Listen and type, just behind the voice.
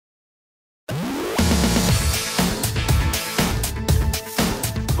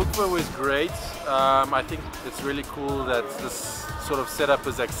offer was great. I think it's really cool that this sort of setup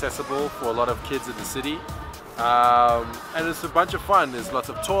is accessible for a lot of kids in the city. And it's a bunch of fun. There's lots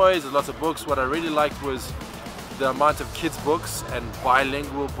of toys, there's lots of books. What I really liked was the amount of kids books and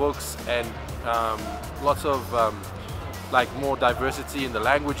bilingual books, and lots of like more diversity in the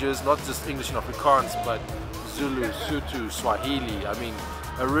languages, not just English and Afrikaans, but Zulu, Sotho, Swahili. I mean,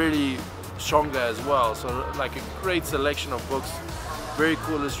 a really Shonga as well. So like a great selection of books, very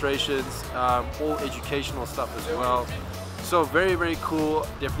cool illustrations, all educational stuff as well. So very, very cool.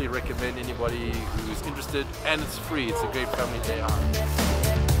 Definitely recommend anybody who's interested, and it's free. It's a great family day out.